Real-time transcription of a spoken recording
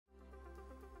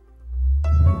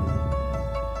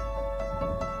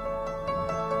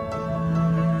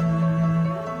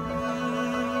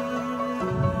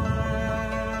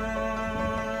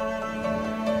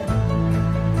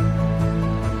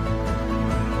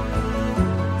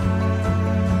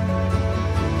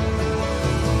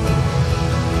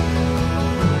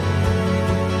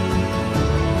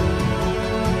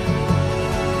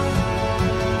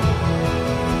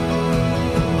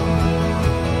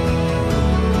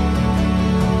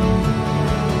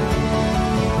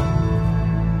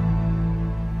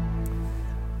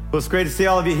It's great to see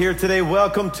all of you here today.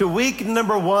 Welcome to week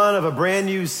number 1 of a brand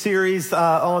new series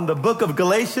on the book of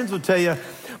Galatians. We'll tell you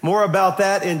more about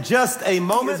that in just a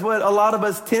moment. Is what a lot of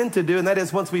us tend to do, and that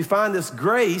is once we find this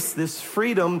grace, this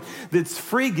freedom, this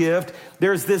free gift,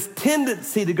 there's this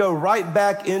tendency to go right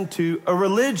back into a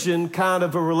religion kind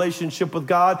of a relationship with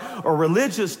God or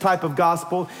religious type of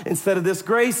gospel instead of this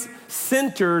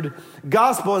grace-centered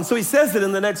gospel. And so he says it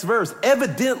in the next verse.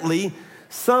 Evidently,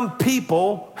 some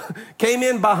people came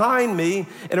in behind me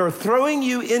and are throwing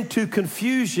you into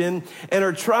confusion and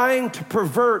are trying to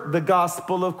pervert the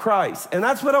gospel of Christ. And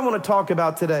that's what I want to talk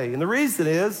about today. And the reason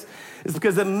is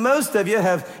because that most of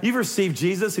you've received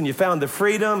Jesus and you found the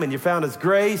freedom and you found his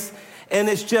grace. And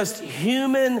it's just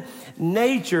human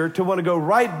nature to want to go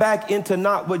right back into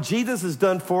not what Jesus has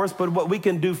done for us, but what we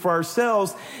can do for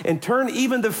ourselves and turn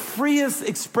even the freest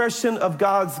expression of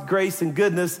God's grace and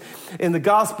goodness in the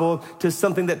gospel to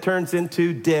something that turns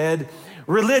into dead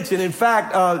religion. In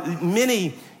fact,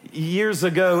 many years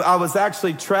ago, I was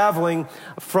actually traveling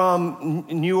from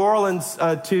New Orleans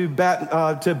to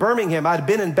Birmingham. I'd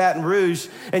been in Baton Rouge,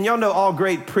 and y'all know all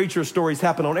great preacher stories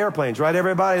happen on airplanes, right,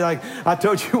 everybody? Like I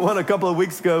told you one a couple of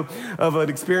weeks ago of an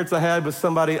experience I had with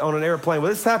somebody on an airplane. Well,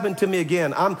 this happened to me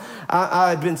again.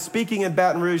 I'd been speaking in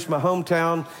Baton Rouge, my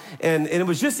hometown, and it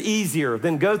was just easier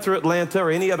than go through Atlanta or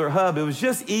any other hub. It was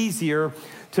just easier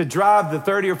to drive the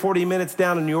 30 or 40 minutes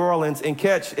down to New Orleans and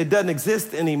catch, it doesn't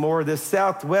exist anymore, this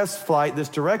Southwest flight, this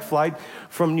direct flight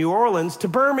from New Orleans to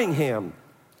Birmingham.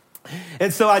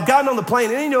 And so I'd gotten on the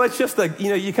plane, and it's just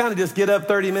you kind of just get up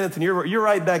 30 minutes and you're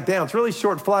right back down. It's a really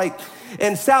short flight.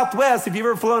 And Southwest, if you've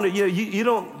ever flown it, you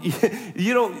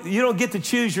don't get to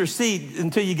choose your seat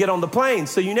until you get on the plane.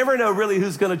 So you never know really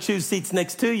who's going to choose seats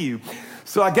next to you.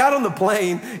 So I got on the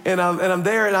plane and I'm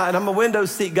there and I'm a window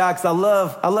seat guy because I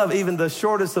love even the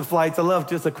shortest of flights. I love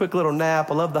just a quick little nap.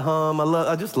 I love the hum.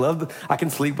 I can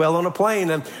sleep well on a plane.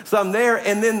 And so I'm there,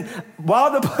 and then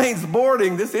while the plane's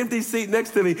boarding, this empty seat next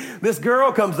to me, this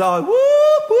girl comes on,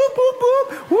 whoop, whoop, whoop,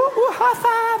 whoop, whoop, whoop, high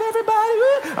five, everybody.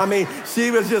 Whoop. I mean,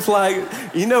 she was just like,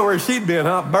 you know where she'd been,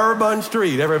 huh? Bourbon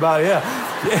Street, everybody,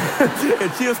 yeah.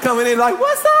 And she was coming in like,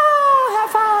 what's up?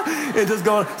 And just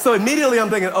going, so immediately I'm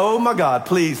thinking, oh my God,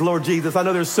 please, Lord Jesus, I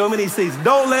know there's so many seats.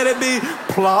 Don't let it be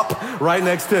plop right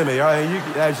next to me, all right,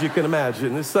 as you can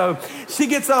imagine. And so she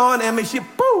gets on, and she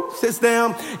sits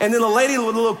down, and then the lady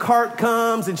with a little cart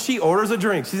comes, and she orders a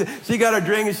drink. She got her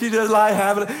drink, and she just like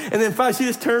having it. And then finally she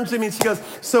just turns to me, and she goes,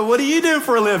 so what do you do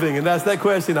for a living? And that's that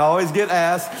question I always get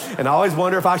asked, and I always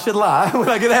wonder if I should lie when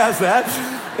I get asked that.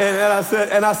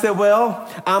 And I said, well,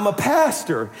 I'm a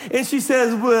pastor. And she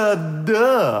says, well,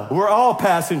 duh, we're all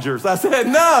passengers. I said,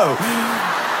 no.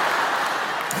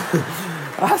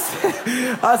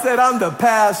 I said, I'm the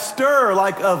pastor,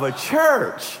 like of a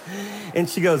church. And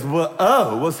she goes,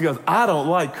 she goes, I don't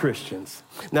like Christians.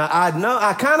 Now,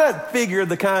 I kind of figured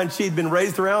the kind she'd been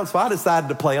raised around, so I decided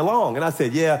to play along. And I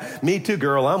said, yeah, me too,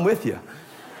 girl, I'm with you.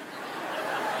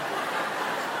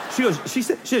 She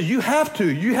said, you have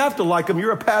to like them.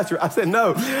 You're a pastor. I said,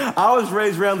 no, I was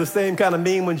raised around the same kind of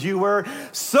mean ones you were.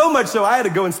 So much so I had to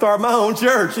go and start my own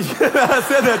church. I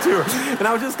said that to her. And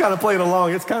I was just kind of playing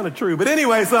along. It's kind of true. But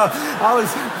anyway, so I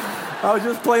was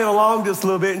just playing along just a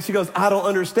little bit. And she goes, I don't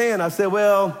understand. I said,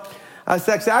 well,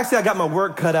 actually, I got my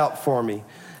work cut out for me.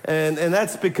 And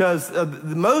that's because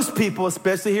most people,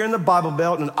 especially here in the Bible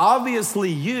Belt, and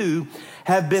obviously you,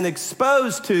 have been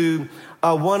exposed to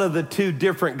one of the two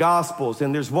different gospels.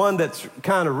 And there's one that's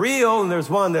kind of real, and there's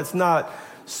one that's not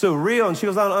so real. And she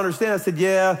goes, I don't understand. I said,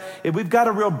 yeah, we've got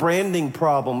a real branding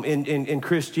problem in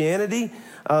Christianity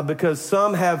because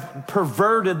some have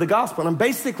perverted the gospel. And I'm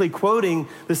basically quoting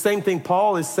the same thing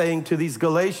Paul is saying to these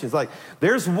Galatians. Like,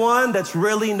 there's one that's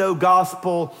really no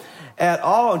gospel at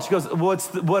all. And she goes,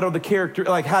 what are the character,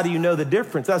 like, how do you know the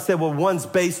difference? I said, well, one's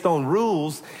based on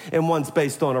rules and one's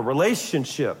based on a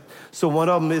relationship. So one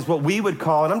of them is what we would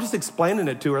call, and I'm just explaining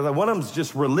it to her, like one of them is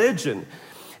just religion.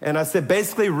 And I said,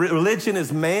 basically, religion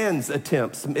is man's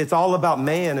attempts. It's all about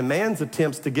man and man's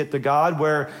attempts to get to God,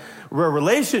 where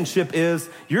relationship is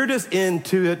you're just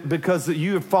into it because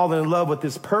you have fallen in love with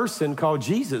this person called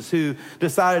Jesus who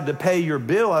decided to pay your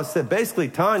bill. I said, basically,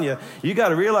 Tanya, you got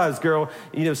to realize, girl,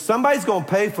 somebody's going to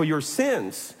pay for your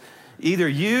sins. Either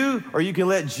you or you can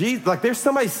let Jesus, like there's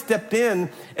somebody stepped in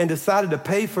and decided to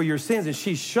pay for your sins, and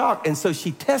she's shocked. And so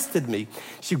she tested me.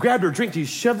 She grabbed her drink, she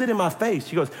shoved it in my face.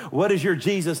 She goes, what does your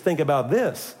Jesus think about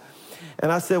this?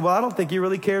 And I said, well, I don't think he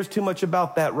really cares too much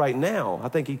about that right now. I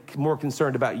think he's more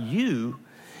concerned about you,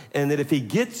 and that if he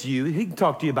gets you, he can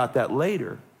talk to you about that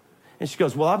later. And she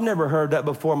goes, well, I've never heard that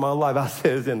before in my life. I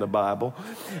said, it's in the Bible.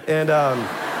 And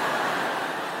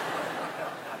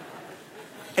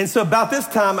And so about this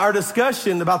time, our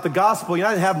discussion about the gospel, I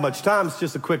didn't have much time. It's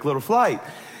just a quick little flight.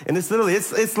 And it's literally,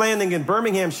 it's landing in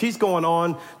Birmingham. She's going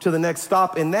on to the next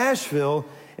stop in Nashville.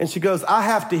 And she goes, I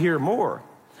have to hear more.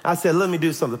 I said, let me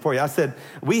do something for you. I said,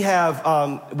 we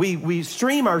have, we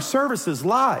stream our services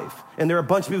live. And there are a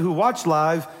bunch of people who watch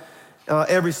live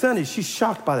every Sunday. She's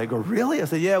shocked by that. I go, really? I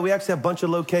said, yeah, we actually have a bunch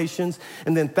of locations.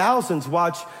 And then thousands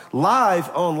watch live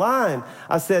online.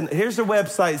 I said, here's the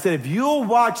website. I said, if you'll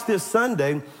watch this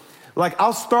Sunday, like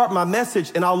I'll start my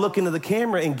message and I'll look into the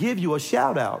camera and give you a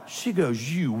shout out. She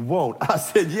goes, you won't. I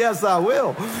said, yes, I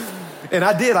will. And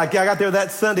I did. I got there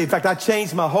that Sunday. In fact, I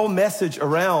changed my whole message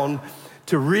around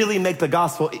to really make the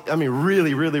gospel,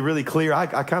 really, really, really clear. I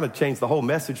kind of changed the whole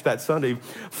message that Sunday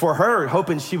for her,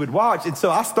 hoping she would watch. And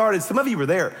so I started, some of you were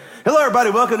there. Hello, everybody.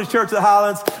 Welcome to Church of the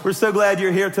Highlands. We're so glad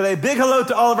you're here today. Big hello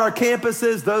to all of our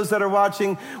campuses, those that are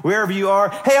watching, wherever you are.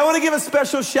 Hey, I want to give a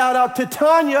special shout out to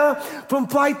Tanya from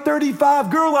Flight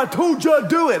 35. Girl, I told you I'd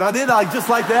do it. I did, just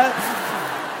like that.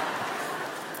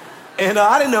 And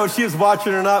I didn't know if she was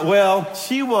watching or not. Well,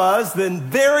 she was. Then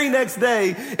very next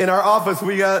day in our office,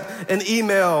 we got an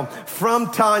email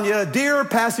from Tanya. Dear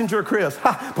passenger Chris.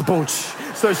 Ha, ba-boom.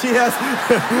 So she has,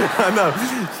 I know,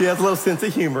 she has a little sense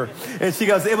of humor. And she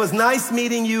goes, it was nice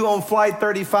meeting you on Flight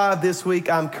 35 this week.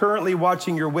 I'm currently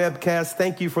watching your webcast.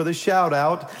 Thank you for the shout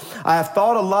out. I have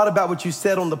thought a lot about what you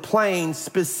said on the plane,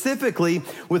 specifically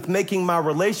with making my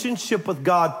relationship with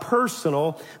God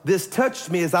personal. This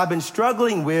touched me as I've been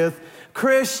struggling with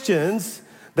Christians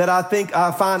that I think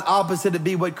I find opposite to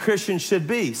be what Christians should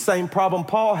be. Same problem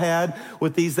Paul had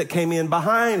with these that came in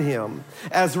behind him.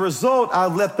 As a result, I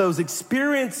let those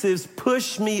experiences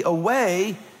push me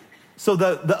away. So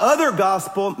the other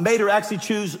gospel made her actually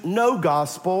choose no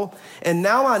gospel. And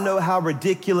now I know how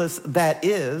ridiculous that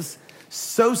is.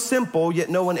 So simple, yet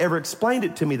no one ever explained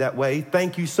it to me that way.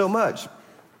 Thank you so much.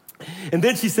 And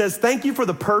then she says, thank you for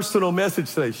the personal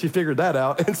message today. She figured that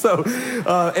out. And so,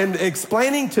 and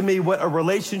explaining to me what a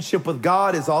relationship with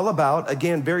God is all about.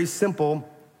 Again, very simple.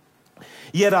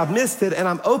 Yet I've missed it, and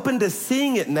I'm open to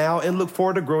seeing it now and look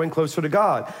forward to growing closer to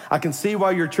God. I can see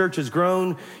why your church has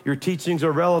grown. Your teachings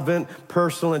are relevant,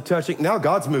 personal, and touching. Now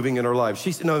God's moving in her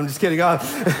life. No, I'm just kidding. I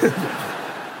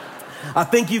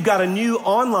think you've got a new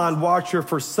online watcher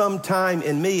for some time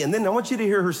in me. And then I want you to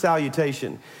hear her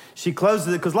salutation. She closes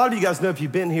it, because a lot of you guys know if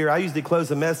you've been here, I usually close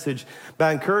a message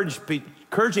by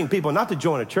encouraging people not to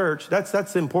join a church.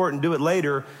 That's important. Do it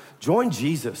later. Join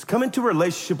Jesus. Come into a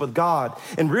relationship with God.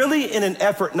 And really in an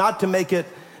effort not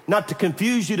to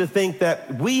confuse you to think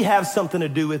that we have something to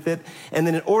do with it. And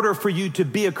then in order for you to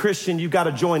be a Christian, you've got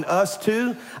to join us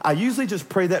too. I usually just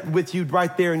pray that with you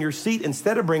right there in your seat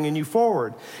instead of bringing you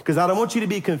forward. Because I don't want you to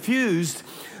be confused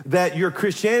that your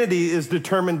Christianity is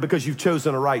determined because you've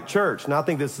chosen a right church. Now, I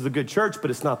think this is a good church,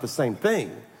 but it's not the same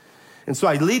thing. And so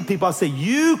I lead people, I say,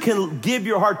 you can give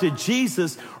your heart to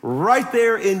Jesus right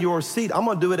there in your seat. I'm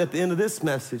going to do it at the end of this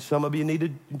message. Some of you need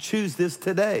to choose this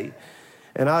today.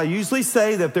 And I usually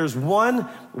say that if there's one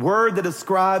word that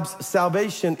describes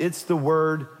salvation, it's the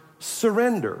word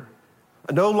surrender.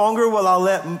 No longer will I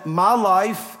let my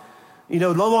life,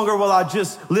 no longer will I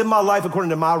just live my life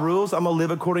according to my rules. I'm going to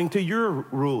live according to your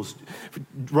rules.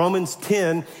 Romans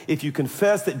 10, if you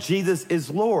confess that Jesus is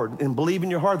Lord and believe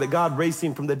in your heart that God raised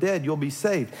him from the dead, you'll be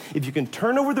saved. If you can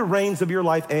turn over the reins of your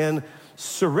life and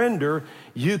surrender,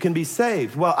 you can be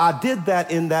saved. Well, I did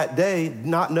that in that day,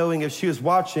 not knowing if she was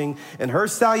watching, and her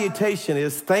salutation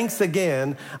is, thanks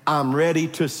again, I'm ready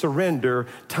to surrender,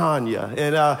 Tanya.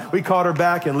 And we called her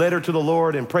back and led her to the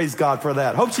Lord, and praise God for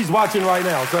that. Hope she's watching right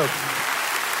now. So,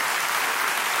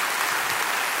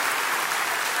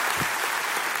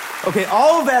 okay,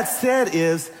 all of that said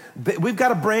is that we've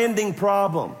got a branding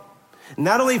problem.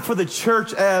 Not only for the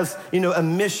church as, a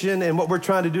mission and what we're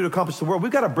trying to do to accomplish the world,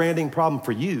 we've got a branding problem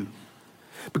for you.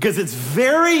 Because it's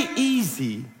very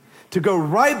easy to go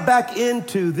right back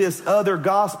into this other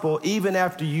gospel even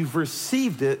after you've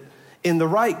received it in the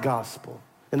right gospel.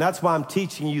 And that's why I'm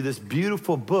teaching you this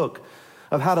beautiful book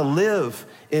of how to live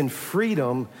in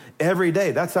freedom every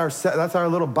day. That's our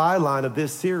little byline of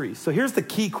this series. So here's the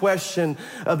key question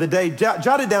of the day.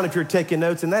 Jot it down if you're taking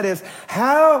notes, and that is,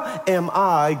 how am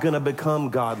I going to become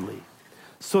godly?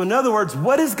 So in other words,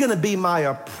 what is going to be my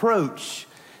approach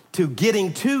to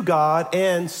getting to God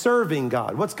and serving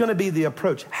God? What's going to be the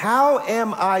approach? How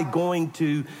am I going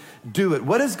to do it?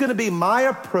 What is going to be my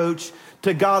approach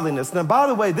to godliness? Now, by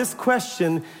the way, this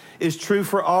question is true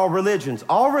for all religions.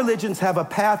 All religions have a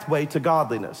pathway to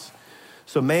godliness.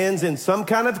 So man's in some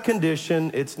kind of condition,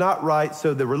 it's not right,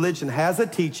 so the religion has a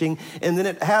teaching, and then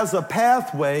it has a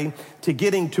pathway to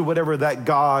getting to whatever that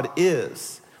God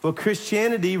is. Well,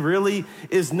 Christianity really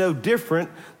is no different.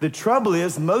 The trouble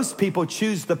is most people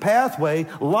choose the pathway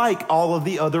like all of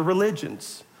the other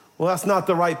religions. Well, that's not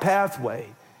the right pathway.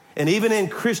 And even in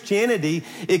Christianity,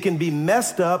 it can be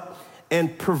messed up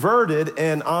and perverted,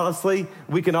 and honestly,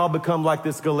 we can all become like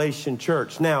this Galatian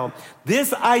church. Now,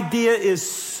 this idea is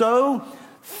so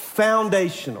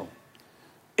foundational.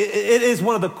 It is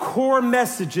one of the core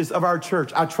messages of our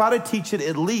church. I try to teach it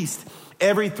at least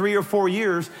every 3 or 4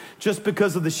 years just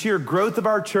because of the sheer growth of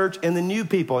our church and the new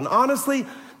people. And honestly,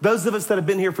 those of us that have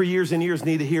been here for years and years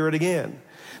need to hear it again.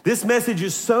 This message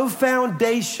is so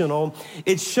foundational,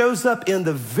 it shows up in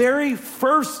the very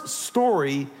first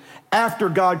story after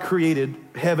God created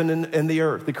heaven and the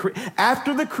earth.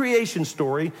 After the creation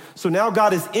story, so now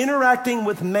God is interacting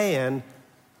with man.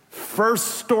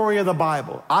 First story of the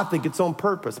Bible. I think it's on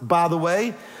purpose. By the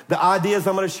way, the ideas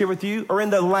I'm going to share with you are in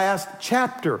the last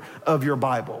chapter of your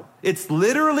Bible. It's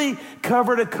literally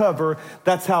cover to cover.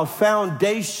 That's how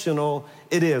foundational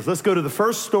it is. Let's go to the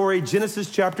first story, Genesis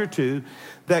chapter 2,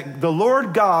 that the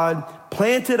Lord God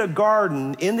planted a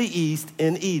garden in the east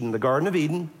in Eden, the Garden of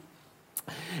Eden.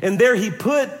 And there he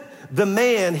put the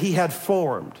man he had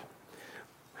formed.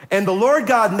 And the Lord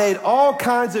God made all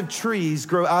kinds of trees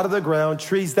grow out of the ground,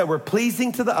 trees that were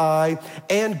pleasing to the eye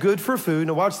and good for food.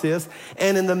 Now watch this.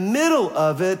 And in the middle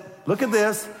of it, look at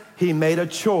this, he made a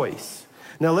choice.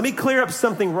 Now let me clear up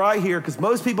something right here, because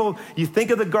most people, you think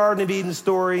of the Garden of Eden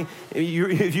story.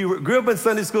 If you grew up in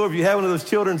Sunday school, if you had one of those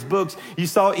children's books, you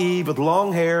saw Eve with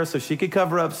long hair so she could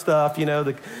cover up stuff,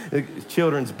 the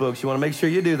children's books. You want to make sure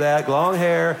you do that. Long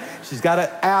hair. She's got an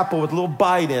apple with a little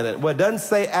bite in it. Well, it doesn't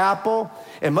say apple.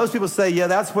 And most people say, yeah,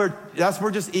 that's where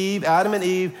just Adam and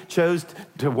Eve chose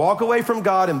to walk away from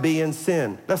God and be in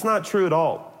sin. That's not true at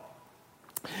all.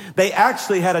 They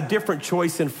actually had a different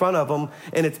choice in front of them,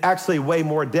 and it's actually way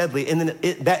more deadly. And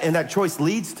then that choice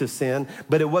leads to sin,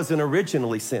 but it wasn't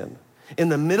originally sin. In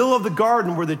the middle of the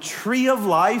garden were the tree of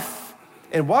life,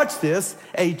 and watch this,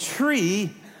 a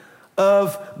tree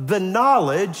of the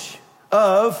knowledge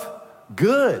of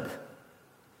good.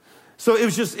 So it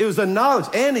was a knowledge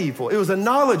and evil. It was a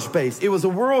knowledge base. It was a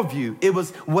worldview. It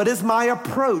was, what is my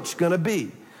approach going to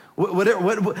be?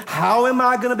 How am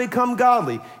I going to become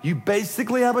godly? You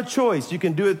basically have a choice. You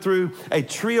can do it through a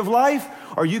tree of life,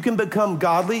 or you can become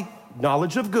godly,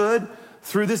 knowledge of good,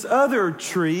 through this other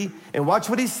tree. And watch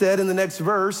what he said in the next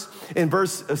verse, in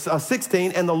verse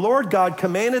 16. And the Lord God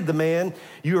commanded the man,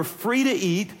 you are free to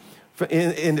eat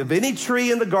of any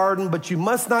tree in the garden, but you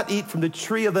must not eat from the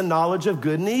tree of the knowledge of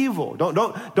good and evil.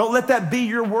 Don't let that be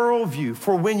your worldview.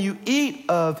 For when you eat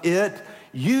of it,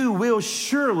 you will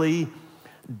surely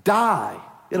die.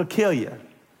 It'll kill you.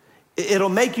 It'll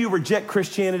make you reject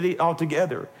Christianity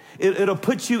altogether. It'll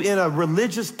put you in a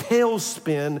religious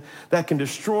tailspin that can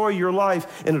destroy your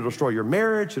life, and it'll destroy your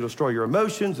marriage, it'll destroy your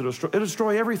emotions, it'll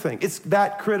destroy everything. It's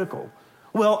that critical.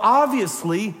 Well,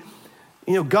 obviously,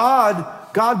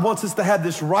 God wants us to have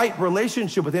this right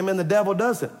relationship with him, and the devil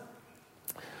doesn't.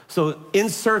 So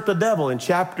insert the devil in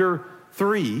chapter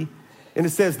 3, and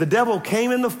it says, the devil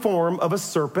came in the form of a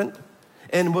serpent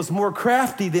and was more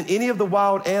crafty than any of the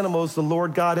wild animals the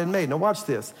Lord God had made. Now watch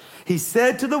this. He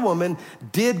said to the woman,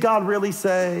 did God really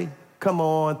say? Come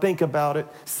on, think about it.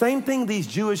 Same thing these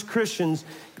Jewish Christians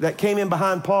that came in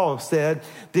behind Paul said.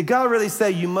 Did God really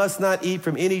say you must not eat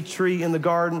from any tree in the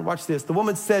garden? Watch this. The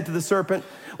woman said to the serpent,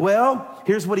 well,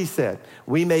 here's what he said.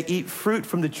 We may eat fruit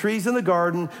from the trees in the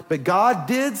garden, but God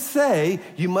did say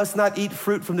you must not eat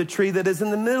fruit from the tree that is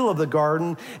in the middle of the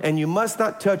garden, and you must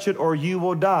not touch it or you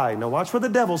will die. Now watch what the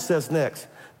devil says next.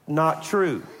 Not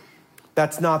true.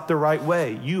 That's not the right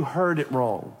way. You heard it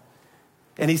wrong.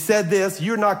 And he said this,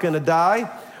 you're not going to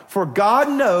die, for God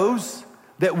knows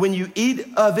that when you eat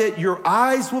of it, your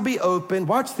eyes will be open,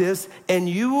 watch this, and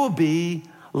you will be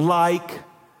like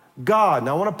God.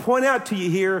 Now I want to point out to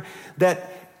you here that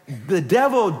the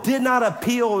devil did not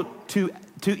appeal to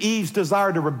Eve's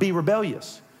desire to be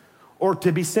rebellious or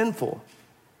to be sinful.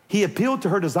 He appealed to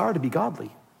her desire to be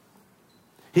godly.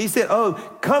 He said, oh,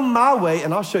 come my way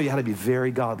and I'll show you how to be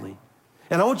very godly.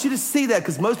 And I want you to see that,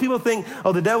 because most people think,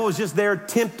 oh, the devil is just there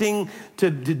tempting to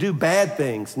do bad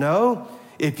things. No,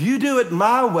 if you do it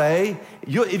my way,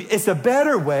 it's a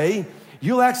better way.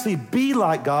 You'll actually be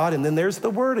like God. And then there's the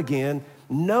word again,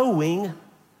 knowing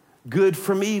good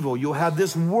from evil. You'll have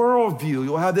this worldview.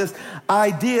 You'll have this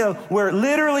idea where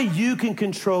literally you can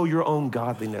control your own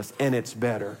godliness, and it's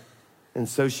better. And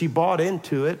so she bought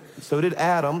into it. So did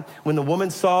Adam. When the woman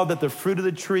saw that the fruit of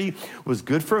the tree was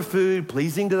good for food,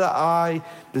 pleasing to the eye,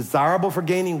 desirable for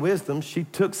gaining wisdom, she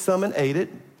took some and ate it.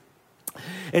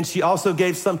 And she also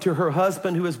gave some to her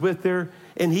husband who was with her,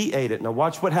 and he ate it. Now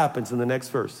watch what happens in the next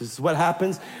verse. This is what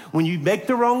happens when you make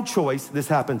the wrong choice. This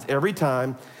happens every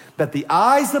time, that the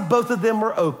eyes of both of them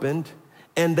were opened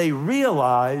and they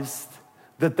realized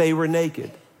that they were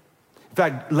naked. In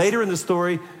fact, later in the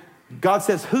story, God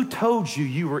says, who told you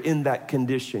you were in that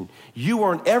condition? You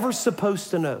weren't ever supposed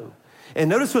to know. And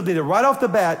notice with me that right off the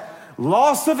bat,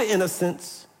 loss of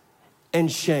innocence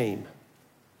and shame.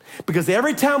 Because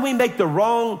every time we make the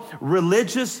wrong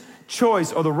religious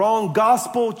choice or the wrong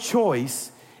gospel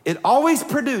choice, it always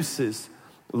produces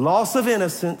loss of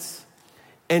innocence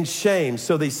and shame.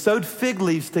 So they sewed fig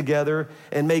leaves together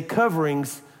and made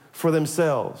coverings for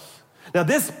themselves. Now,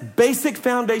 this basic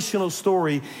foundational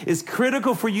story is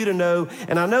critical for you to know,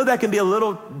 and I know that can be a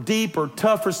little deep or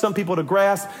tough for some people to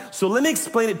grasp, so let me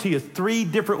explain it to you 3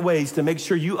 different ways to make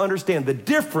sure you understand the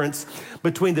difference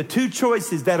between the 2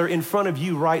 choices that are in front of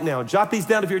you right now. Jot these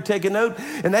down if you're taking note,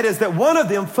 and that is that one of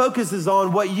them focuses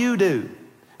on what you do.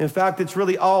 In fact, it's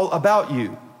really all about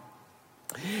you.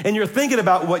 And you're thinking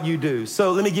about what you do.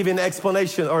 So let me give you an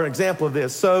explanation or an example of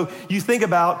this. So you think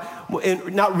about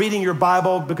not reading your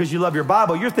Bible because you love your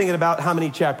Bible. You're thinking about how many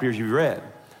chapters you've read.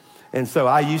 And so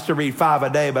I used to read 5 a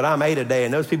day, but I'm 8 a day.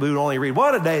 And those people who only read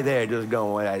 1 a day, they're just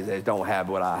going, they don't have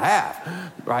what I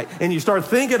have, right? And you start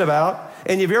thinking about,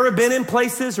 and you've ever been in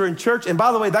places or in church, and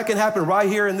by the way, that can happen right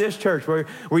here in this church where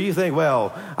you think,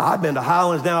 well, I've been to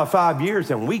Highlands now 5 years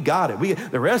and we got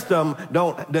it. The rest of them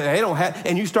don't have,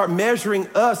 and you start measuring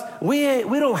us. We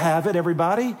don't have it,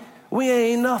 everybody. We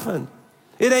ain't nothing.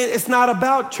 It's not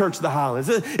about Church of the Highlands.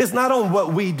 It's not on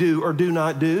what we do or do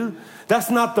not do. That's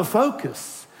not the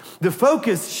focus. The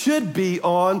focus should be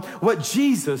on what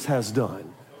Jesus has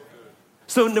done.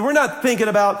 So we're not thinking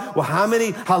about, well,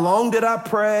 how long did I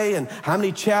pray and how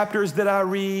many chapters did I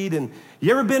read? And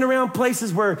you ever been around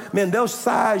places where, man, they'll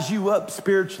size you up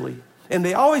spiritually? And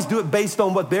they always do it based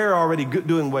on what they're already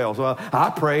doing well. So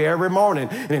I pray every morning.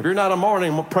 And if you're not a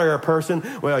morning prayer person,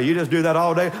 well, you just do that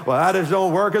all day. Well, that just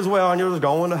don't work as well and you're just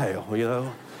going to hell, you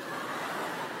know?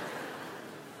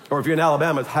 Or if you're in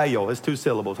Alabama, it's hail. It's 2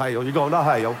 syllables. Hail. You're going to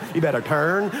hail. You better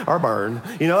turn or burn.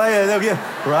 You know,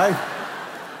 right?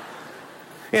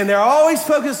 And they're always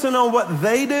focusing on what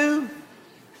they do.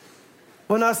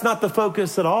 Well, that's not the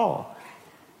focus at all.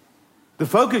 The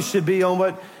focus should be on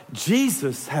what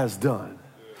Jesus has done.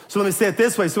 So let me say it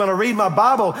this way. So when I read my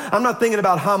Bible, I'm not thinking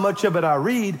about how much of it I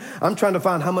read. I'm trying to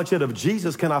find how much of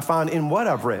Jesus can I find in what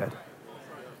I've read.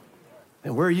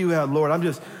 And where are you at, Lord?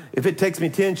 If it takes me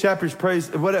 10 chapters,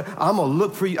 praise, whatever, I'm going to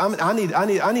look for you. I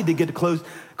need to get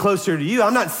closer to you.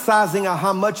 I'm not sizing out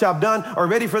how much I've done. Are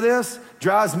you ready for this?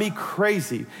 Drives me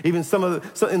crazy. Even some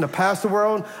in the pastor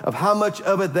world of how much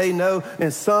of it they know.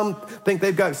 And some think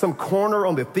they've got some corner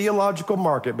on the theological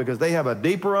market because they have a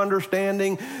deeper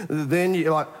understanding than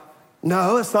you. Like,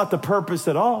 no, it's not the purpose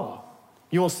at all.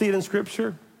 You won't see it in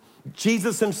Scripture.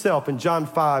 Jesus himself in John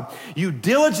 5, you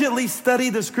diligently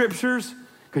study the Scriptures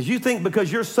because you think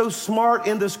because you're so smart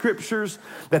in the Scriptures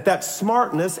that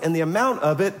smartness and the amount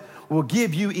of it will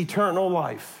give you eternal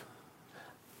life.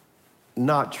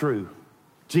 Not true.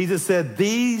 Jesus said,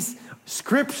 these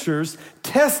Scriptures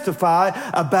testify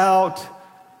about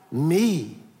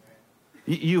me.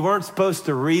 You weren't supposed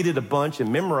to read it a bunch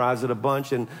and memorize it a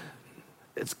bunch, and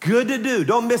it's good to do.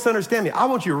 Don't misunderstand me. I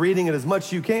want you reading it as much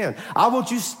as you can. I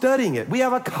want you studying it. We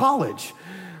have a college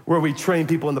where we train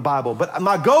people in the Bible. But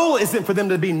my goal isn't for them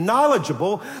to be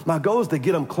knowledgeable. My goal is to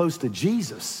get them close to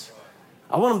Jesus.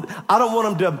 I don't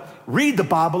want them to read the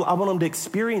Bible. I want them to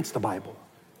experience the Bible.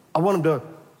 I want them to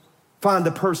find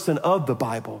the person of the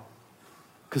Bible.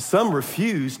 Because some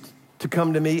refused to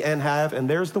come to me and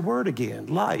there's the word again,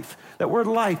 life. That word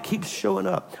life keeps showing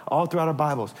up all throughout our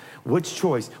Bibles. Which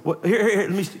choice? Here, let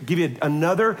me give you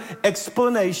another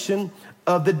explanation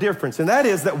of the difference. And that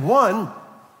is that one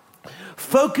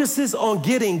focuses on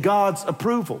getting God's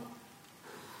approval.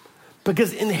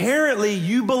 Because inherently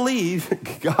you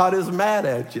believe God is mad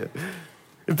at you.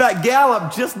 In fact,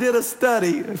 Gallup just did a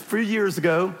study a few years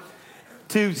ago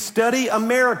to study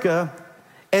America,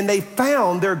 and they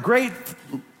found their great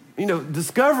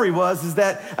discovery is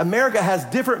that America has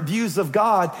different views of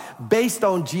God based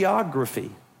on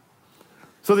geography.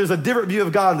 So there's a different view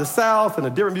of God in the South and a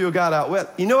different view of God out west.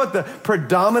 You know what the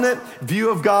predominant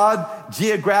view of God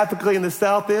geographically in the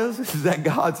South is? Is that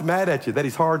God's mad at you, that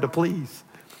he's hard to please.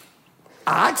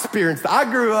 I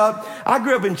grew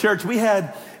up in church. We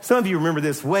had, some of you remember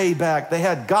this way back, they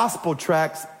had gospel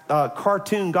tracts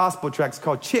cartoon gospel tracts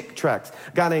called Chick tracts.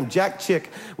 A guy named Jack Chick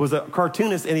was a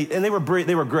cartoonist, and they were great.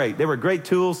 They were great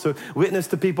tools to witness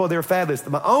to people. They were fabulous.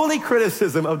 My only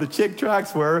criticism of the Chick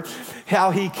tracts were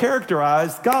how he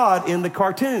characterized God in the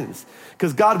cartoons.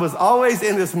 Because God was always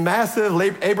in this massive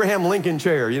Abraham Lincoln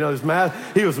chair. You know,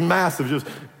 he was massive, just,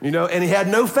 you know, and he had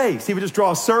no face. He would just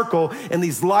draw a circle and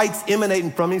these lights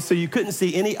emanating from him so you couldn't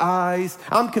see any eyes.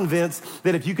 I'm convinced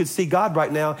that if you could see God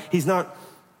right now, he's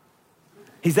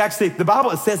actually, the Bible,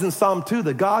 it says in Psalm 2,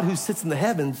 the God who sits in the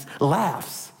heavens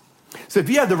laughs. So if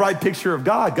you have the right picture of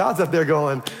God, God's up there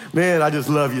going, man, I just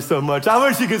love you so much. I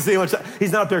wish you could see him.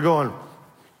 He's not up there going.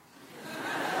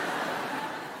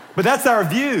 But that's our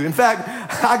view. In fact,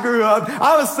 I grew up,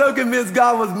 I was so convinced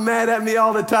God was mad at me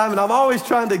all the time, and I'm always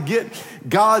trying to get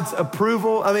God's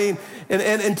approval. I mean,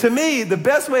 and to me, the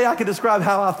best way I could describe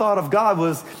how I thought of God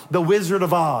was The Wizard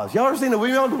of Oz. Y'all ever seen the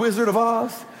Wizard of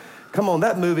Oz? Come on,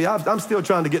 that movie, I'm still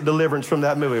trying to get deliverance from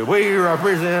that movie. We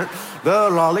represent the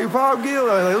Lollipop Guild.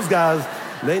 I mean, those guys,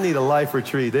 they need a life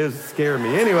retreat. They scare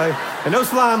me. Anyway, and those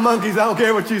flying monkeys, I don't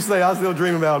care what you say, I still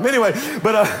dream about them. Anyway,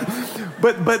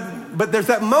 but there's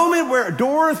that moment where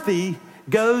Dorothy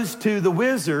goes to the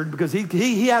wizard because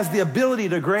he has the ability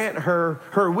to grant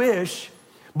her wish,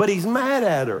 but he's mad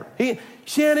at her.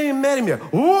 She hadn't even met him yet.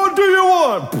 What do you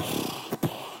want?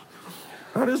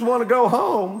 I just want to go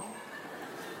home.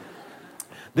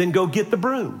 Then go get the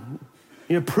broom.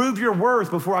 You know, prove your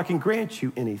worth before I can grant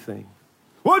you anything.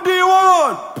 What do you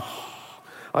want?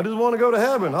 I just want to go to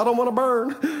heaven. I don't want to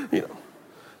burn. You know.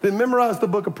 Then memorize the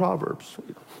book of Proverbs.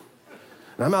 You know.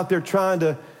 And I'm out there trying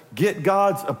to get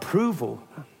God's approval.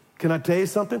 Can I tell you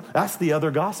something? That's the other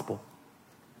gospel.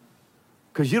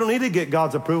 Because you don't need to get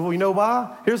God's approval. You know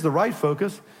why? Here's the right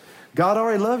focus. God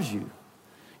already loves you.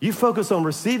 You focus on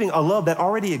receiving a love that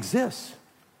already exists.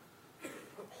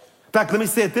 In fact, let me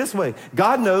say it this way.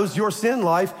 God knows your sin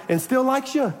life and still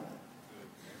likes you.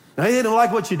 Now, he didn't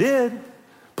like what you did.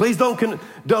 Please don't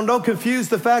confuse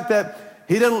the fact that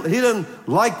he doesn't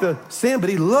like the sin, but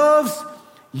he loves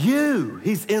you.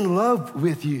 He's in love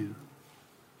with you.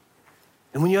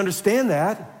 And when you understand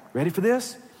that, ready for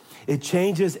this? It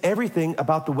changes everything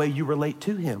about the way you relate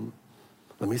to him.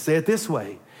 Let me say it this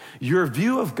way. Your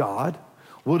view of God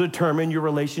will determine your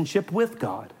relationship with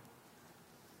God.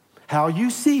 How you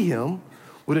see him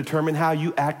will determine how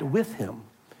you act with him.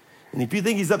 And if you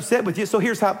think he's upset with you, so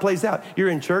here's how it plays out. You're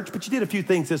in church, but you did a few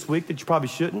things this week that you probably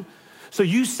shouldn't. So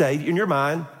you say in your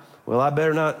mind, well, I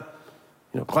better not,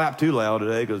 clap too loud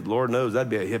today because Lord knows that'd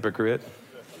be a hypocrite.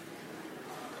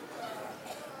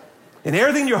 And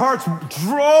everything in your heart's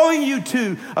drawing you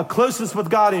to a closeness with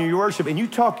God in your worship, and you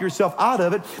talk yourself out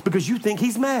of it because you think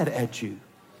he's mad at you.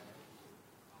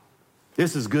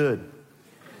 This is good.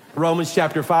 Romans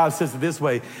chapter 5 says it this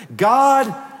way.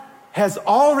 God has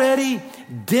already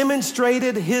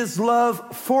demonstrated his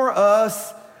love for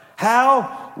us.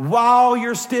 How? While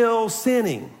you're still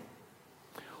sinning.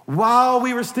 While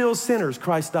we were still sinners,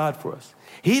 Christ died for us.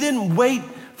 He didn't wait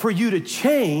for you to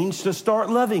change to start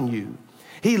loving you.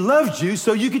 He loved you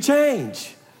so you could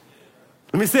change.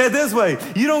 Let me say it this way.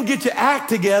 You don't get your act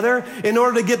together in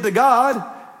order to get to God.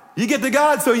 You get to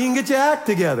God so you can get your act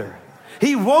together.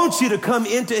 He wants you to come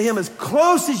into him as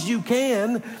close as you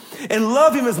can and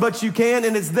love him as much as you can.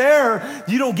 And it's there,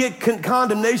 you don't get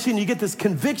condemnation. You get this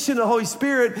conviction of the Holy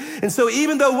Spirit. And so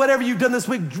even though whatever you've done this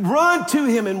week, run to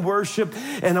him in worship.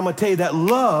 And I'm going to tell you that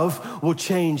love will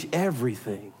change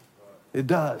everything. It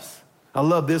does. I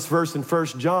love this verse in 1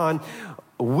 John.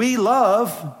 We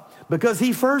love because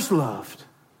he first loved.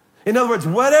 In other words,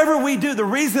 whatever we do, the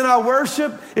reason I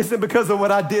worship isn't because of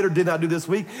what I did or did not do this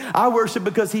week. I worship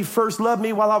because he first loved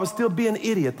me while I was still being an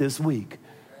idiot this week.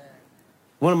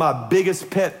 One of my biggest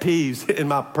pet peeves in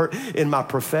my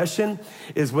profession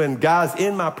is when guys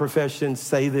in my profession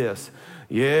say this.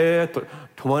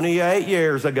 28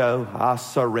 years ago, I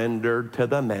surrendered to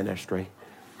the ministry.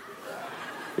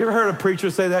 You ever heard a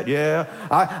preacher say that? Yeah,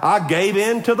 I gave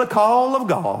in to the call of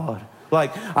God.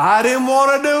 Like, I didn't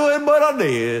want to do it, but I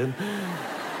did.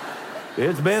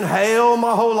 It's been hell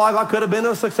my whole life. I could have been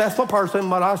a successful person,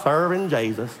 but I serve in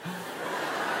Jesus.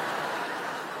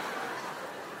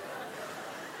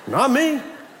 Not me.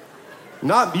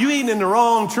 Not you eating in the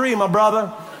wrong tree, my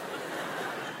brother.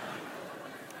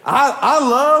 I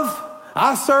love,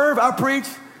 I serve, I preach,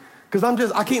 because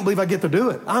I can't believe I get to do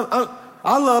it.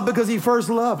 I love because he first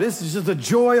loved. This is just the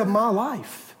joy of my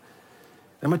life.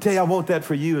 I'm going to tell you, I want that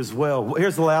for you as well.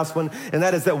 Here's the last one, and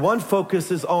that is that one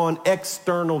focuses on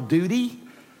external duty.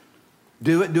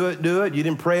 Do it, do it, do it. You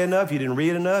didn't pray enough. You didn't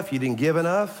read enough. You didn't give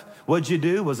enough. What'd you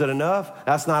do? Was it enough?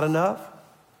 That's not enough.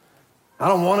 I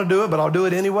don't want to do it, but I'll do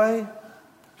it anyway.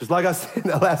 just like I said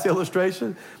in that last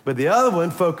illustration. But the other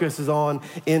one focuses on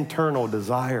internal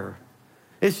desire.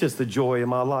 It's just the joy of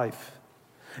my life.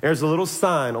 There's a little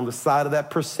sign on the side of that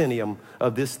proscenium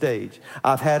of this stage.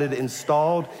 I've had it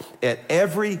installed at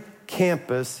every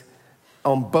campus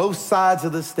on both sides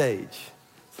of the stage.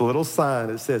 It's a little sign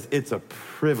that says, it's a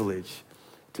privilege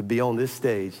to be on this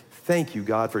stage. Thank you,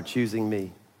 God, for choosing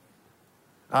me.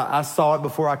 I saw it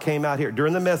before I came out here.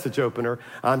 During the message opener,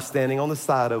 I'm standing on the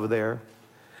side over there.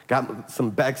 Got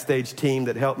some backstage team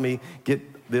that helped me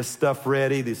get this stuff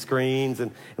ready, these screens,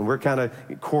 and we're kind of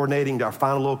coordinating our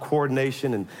final little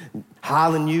coordination, and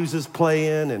Highland News is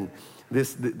playing, and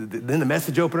then the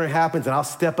message opener happens, and I'll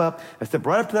step up. I step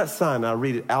right up to that sign, and I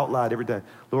read it out loud every time.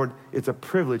 Lord, it's a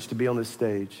privilege to be on this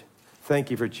stage. Thank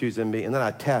you for choosing me. And then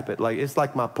I tap it. It's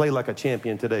like my play like a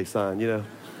champion today sign, you know.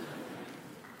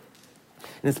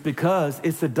 And it's because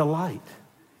it's a delight.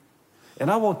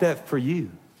 And I want that for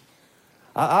you.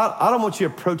 I don't want you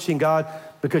approaching God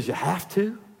because you have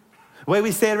to. The way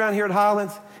we say it around here at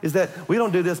Highlands is that we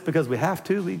don't do this because we have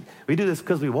to. We do this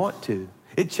because we want to.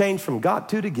 It changed from got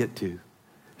to get to.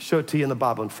 Show it to you in the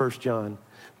Bible in 1 John.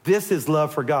 This is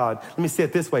love for God. Let me say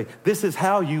it this way. This is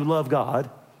how you love God.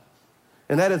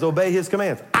 And that is obey his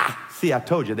commands. See, I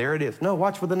told you, there it is. No,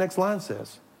 watch what the next line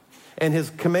says. And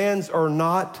his commands are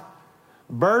not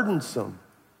burdensome.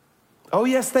 Oh,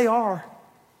 yes, they are.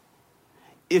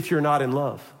 If you're not in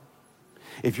love.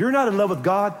 If you're not in love with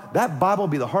God, that Bible will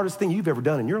be the hardest thing you've ever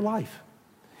done in your life.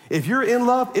 If you're in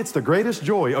love, it's the greatest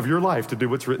joy of your life to do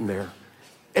what's written there.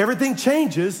 Everything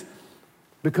changes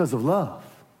because of love.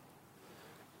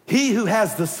 He who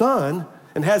has the Son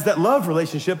and has that love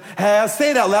relationship has,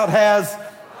 say it out loud, has,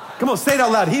 come on, say it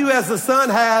out loud. He who has the Son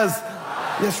has,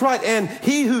 that's right. And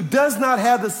he who does not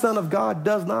have the Son of God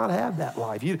does not have that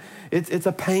life. It's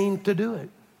a pain to do it.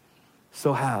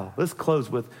 So how? Let's close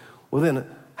with, well then,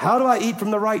 how do I eat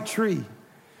from the right tree?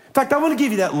 In fact, I want to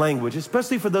give you that language,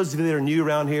 especially for those of you that are new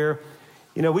around here.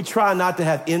 You know, we try not to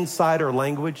have insider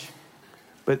language,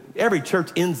 but every church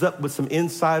ends up with some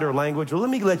insider language. Well, let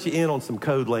me let you in on some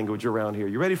code language around here.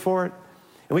 You ready for it?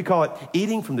 And we call it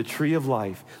eating from the tree of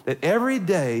life. That every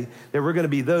day that we're going to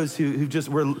be those who just,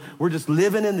 we're just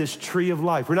living in this tree of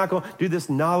life. We're not going to do this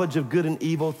knowledge of good and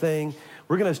evil thing.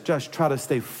 We're going to just try to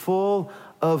stay full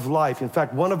of life. In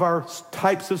fact, one of our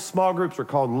types of small groups are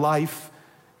called life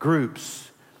groups,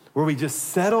 where we just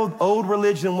settle old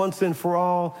religion once and for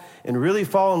all and really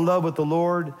fall in love with the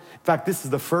Lord. In fact, this is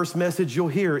the first message you'll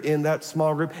hear in that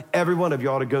small group. Every one of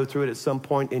you ought to go through it at some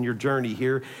point in your journey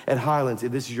here at Highlands,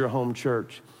 if this is your home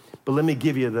church. But let me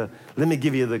give you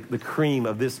the cream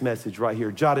of this message right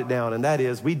here. Jot it down, and that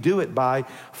is we do it by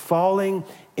falling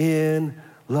in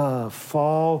love.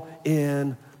 Fall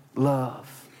in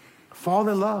love. Fall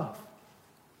in love.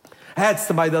 I had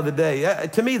somebody the other day.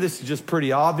 To me, this is just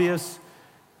pretty obvious.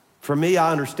 For me,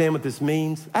 I understand what this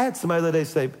means. I had somebody the other day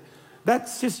say,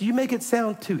 that's just, you make it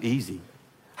sound too easy.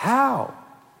 How?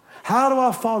 How do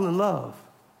I fall in love?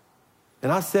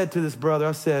 And I said to this brother,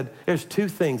 I said, there's two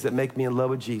things that make me in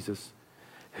love with Jesus.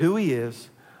 Who he is,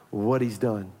 what he's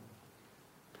done.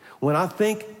 When I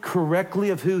think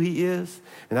correctly of who he is,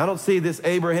 and I don't see this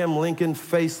Abraham Lincoln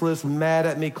faceless, mad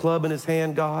at me, club in his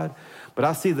hand God, but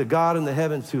I see the God in the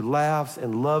heavens who laughs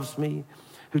and loves me,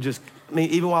 who just,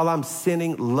 even while I'm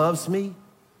sinning, loves me.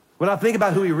 When I think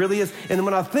about who he really is, and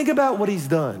when I think about what he's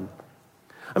done,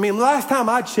 last time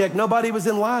I checked, nobody was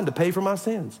in line to pay for my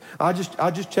sins. I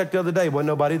just checked the other day, wasn't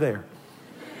nobody there.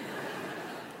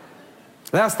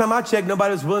 Last time I checked,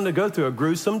 nobody was willing to go through a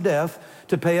gruesome death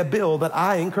to pay a bill that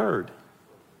I incurred.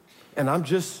 And I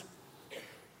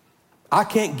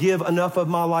can't give enough of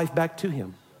my life back to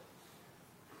him.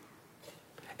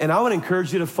 And I would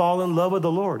encourage you to fall in love with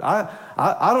the Lord.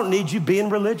 I don't need you being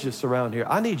religious around here.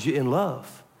 I need you in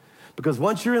love. Because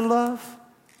once you're in love,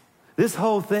 this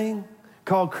whole thing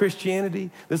called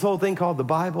Christianity, this whole thing called the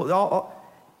Bible, it all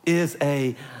is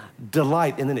a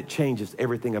delight, and then it changes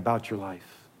everything about your life.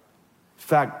 In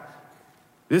fact,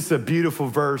 this is a beautiful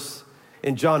verse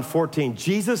in John 14.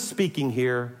 Jesus speaking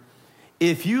here,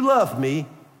 if you love me,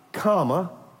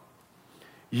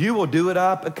 you will do what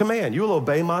I command. You will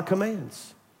obey my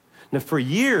commands. Now, for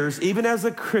years, even as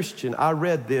a Christian, I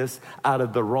read this out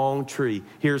of the wrong tree.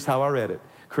 Here's how I read it.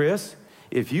 Chris,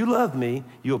 if you love me,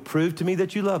 you'll prove to me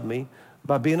that you love me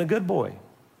by being a good boy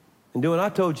and doing what I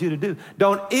told you to do.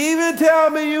 Don't even tell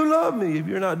me you love me if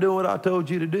you're not doing what I told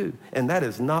you to do. And that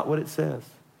is not what it says.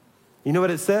 You know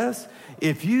what it says?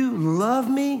 If you love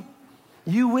me,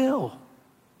 you will.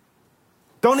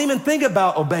 Don't even think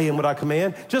about obeying what I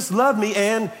command. Just love me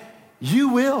and you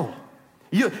will.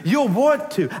 You'll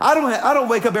want to. I don't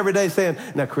wake up every day saying,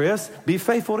 now, Chris, be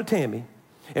faithful to Tammy.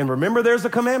 And remember, there's a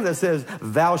commandment that says,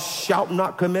 thou shalt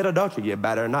not commit adultery. You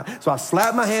better not. So I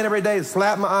slap my hand every day,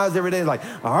 slap my eyes every day. Like,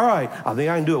 all right, I think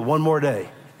I can do it one more day.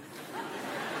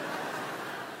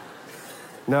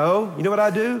 No, you know what I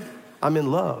do? I'm in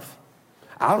love.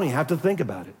 I don't even have to think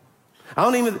about it.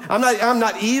 I'm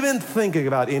not even thinking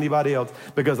about anybody else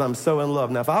because I'm so in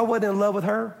love. Now, if I wasn't in love with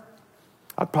her,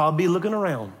 I'd probably be looking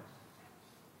around.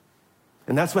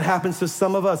 And that's what happens to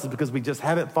some of us is because we just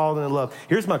haven't fallen in love.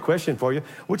 Here's my question for you.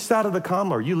 Which side of the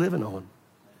comma are you living on?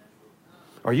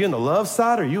 Are you in the love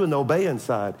side or are you in the obeying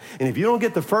side? And if you don't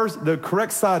get the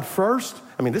correct side first,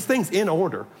 I mean, this thing's in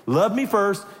order. Love me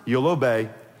first, you'll obey.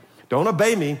 Don't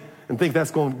obey me and think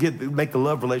that's going to make the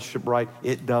love relationship right.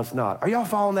 It does not. Are y'all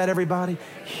following that, everybody?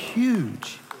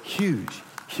 Huge, huge,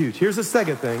 huge. Here's the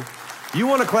second thing. You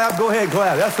want to clap? Go ahead and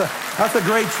clap. That's a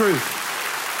great truth.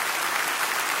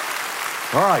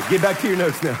 All right, get back to your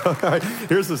notes now. All right,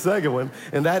 here's the second one,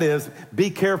 and that is be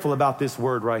careful about this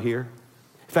word right here.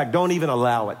 In fact, don't even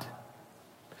allow it.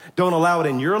 Don't allow it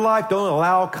in your life. Don't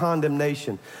allow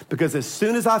condemnation. Because as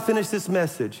soon as I finish this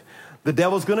message, the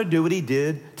devil's going to do what he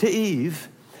did to Eve.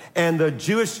 And the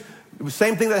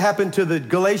same thing that happened to the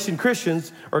Galatian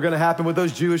Christians are going to happen when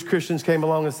those Jewish Christians came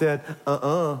along and said,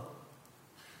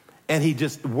 And he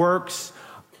just works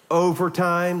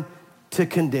overtime to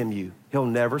condemn you. He'll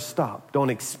never stop. Don't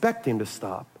expect him to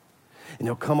stop. And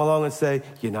he'll come along and say,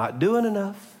 you're not doing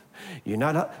enough. You're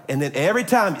not. And then every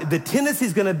time, the tendency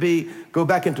is going to go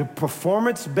back into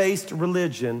performance-based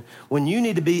religion. When you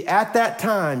need to be, at that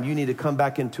time, you need to come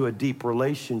back into a deep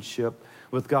relationship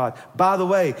with God. By the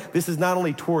way, this is not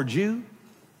only toward you,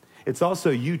 it's also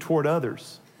you toward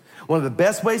others. One of the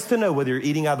best ways to know whether you're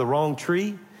eating out of the wrong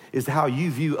tree is how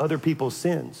you view other people's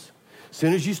sins. As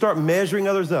soon as you start measuring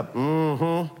others up,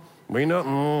 we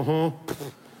know,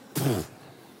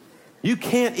 You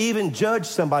can't even judge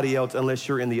somebody else unless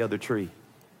you're in the other tree.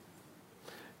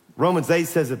 Romans 8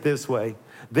 says it this way.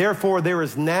 Therefore, there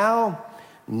is now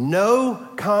no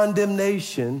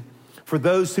condemnation for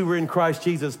those who are in Christ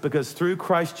Jesus, because through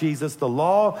Christ Jesus, the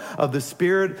law of the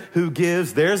Spirit who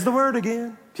gives, there's the word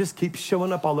again, just keeps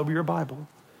showing up all over your Bible,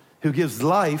 who gives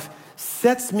life,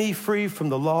 sets me free from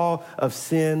the law of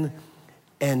sin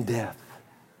and death.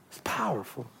 It's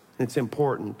powerful. It's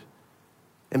important.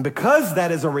 And because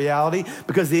that is a reality,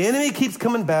 because the enemy keeps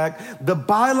coming back, the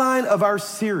byline of our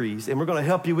series, and we're going to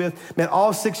help you with, man,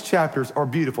 all 6 chapters are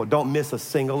beautiful. Don't miss a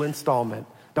single installment.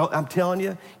 I'm telling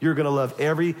you, you're going to love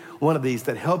every one of these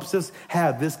that helps us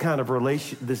have this kind of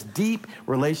this deep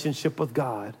relationship with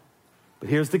God. But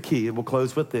here's the key, and we'll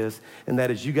close with this, and that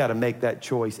is you got to make that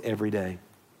choice every day.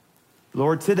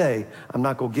 Lord, today, I'm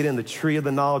not going to get in the tree of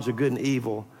the knowledge of good and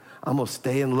evil. I'm going to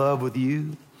stay in love with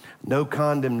you. No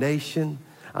condemnation.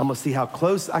 I'm going to see how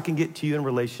close I can get to you in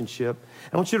relationship.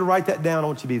 I want you to write that down. I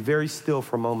want you to be very still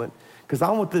for a moment because I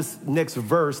want this next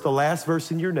verse, the last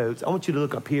verse in your notes, I want you to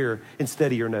look up here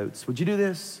instead of your notes. Would you do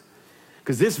this?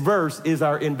 Because this verse is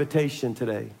our invitation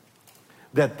today.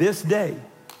 That this day,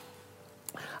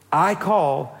 I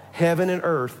call heaven and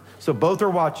earth, so both are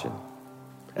watching,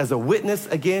 as a witness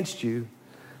against you,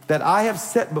 that I have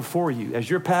set before you as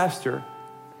your pastor.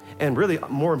 And really,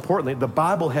 more importantly, the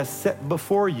Bible has set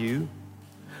before you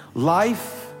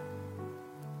life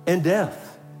and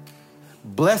death,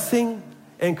 blessing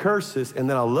and curses. And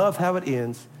then I love how it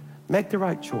ends. Make the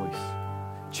right choice.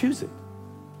 Choose it.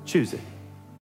 Choose it.